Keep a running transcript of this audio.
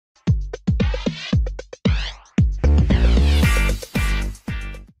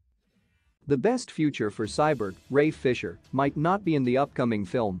The best future for Cyborg, Ray Fisher, might not be in the upcoming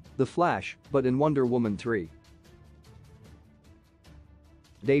film, The Flash, but in Wonder Woman 3.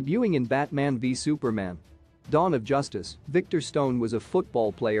 Debuting in Batman v Superman: Dawn of Justice, Victor Stone was a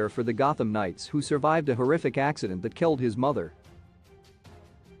football player for the Gotham Knights who survived a horrific accident that killed his mother.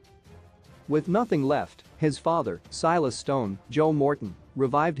 With nothing left, his father, Silas Stone, Joe Morton,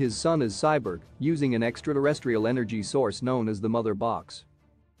 revived his son as Cyborg using an extraterrestrial energy source known as the Mother Box.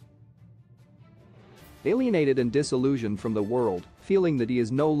 Alienated and disillusioned from the world, feeling that he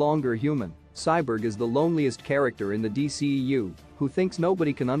is no longer human, Cyborg is the loneliest character in the DCEU who thinks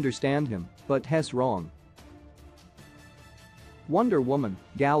nobody can understand him, but he's wrong. Wonder Woman,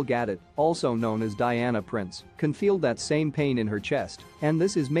 Gal Gadot, also known as Diana Prince, can feel that same pain in her chest, and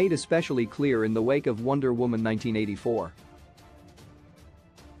this is made especially clear in the wake of Wonder Woman 1984.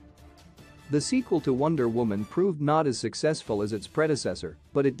 The sequel to Wonder Woman proved not as successful as its predecessor,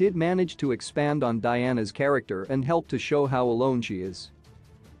 but it did manage to expand on Diana's character and help to show how alone she is.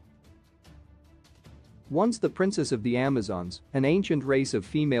 Once the princess of the Amazons, an ancient race of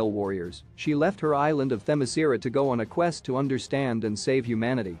female warriors, she left her island of Themyscira to go on a quest to understand and save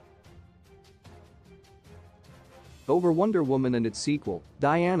humanity. Over Wonder Woman and its sequel,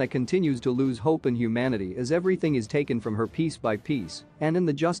 Diana continues to lose hope in humanity as everything is taken from her piece by piece, and in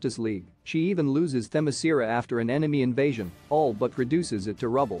the Justice League, she even loses Themyscira after an enemy invasion, all but reduces it to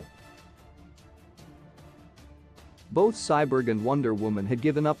rubble. Both Cyborg and Wonder Woman had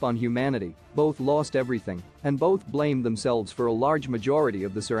given up on humanity, both lost everything, and both blamed themselves for a large majority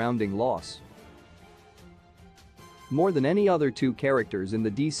of the surrounding loss. More than any other two characters in the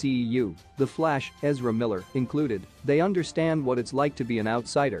DCEU, The Flash, Ezra Miller, included, they understand what it's like to be an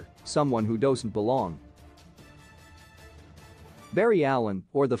outsider, someone who doesn't belong. Barry Allen,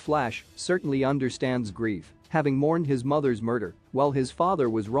 or The Flash, certainly understands grief, having mourned his mother's murder while his father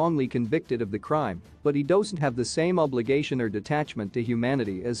was wrongly convicted of the crime, but he doesn't have the same obligation or detachment to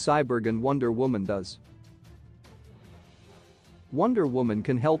humanity as Cyborg and Wonder Woman does. Wonder Woman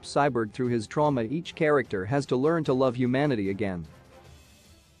can help Cyborg through his trauma. Each character has to learn to love humanity again.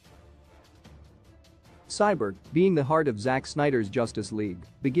 Cyborg, being the heart of Zack Snyder's Justice League,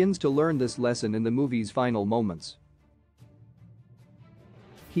 begins to learn this lesson in the movie's final moments.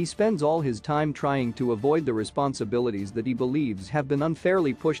 He spends all his time trying to avoid the responsibilities that he believes have been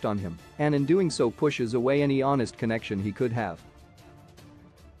unfairly pushed on him, and in doing so pushes away any honest connection he could have.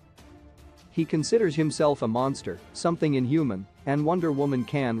 He considers himself a monster, something inhuman, and Wonder Woman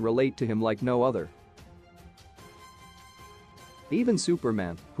can relate to him like no other. Even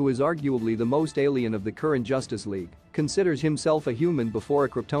Superman, who is arguably the most alien of the current Justice League, considers himself a human before a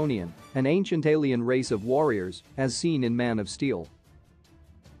Kryptonian, an ancient alien race of warriors, as seen in Man of Steel.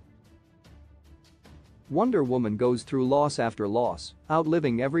 Wonder Woman goes through loss after loss,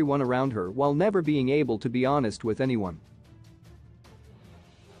 outliving everyone around her while never being able to be honest with anyone.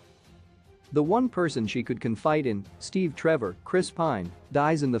 The one person she could confide in, Steve Trevor, Chris Pine,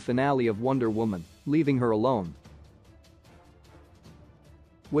 dies in the finale of Wonder Woman, leaving her alone.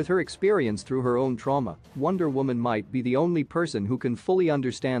 With her experience through her own trauma, Wonder Woman might be the only person who can fully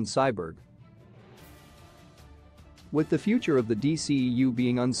understand Cyborg. With the future of the DCEU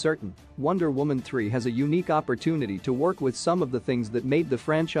being uncertain, Wonder Woman 3 has a unique opportunity to work with some of the things that made the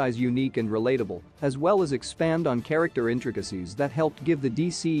franchise unique and relatable, as well as expand on character intricacies that helped give the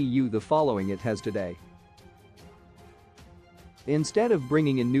DCEU the following it has today. Instead of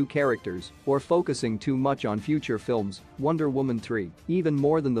bringing in new characters or focusing too much on future films, Wonder Woman 3, even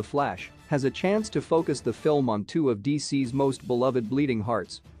more than The Flash, has a chance to focus the film on two of DC's most beloved bleeding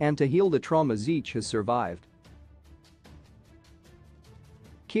hearts and to heal the traumas each has survived.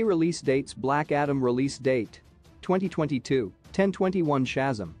 Key release dates: Black Adam release date 2022, 10/21.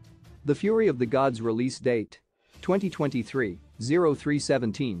 Shazam! The Fury of the Gods release date 2023,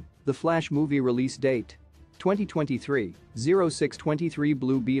 03/17. The Flash movie release date 2023, 06/23.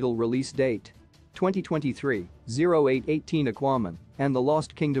 Blue Beetle release date 2023, 08/18. Aquaman and the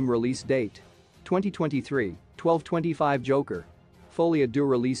Lost Kingdom release date 2023, 12/25. Joker Folie à Deux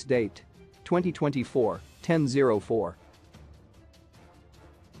release date 2024, 10/04.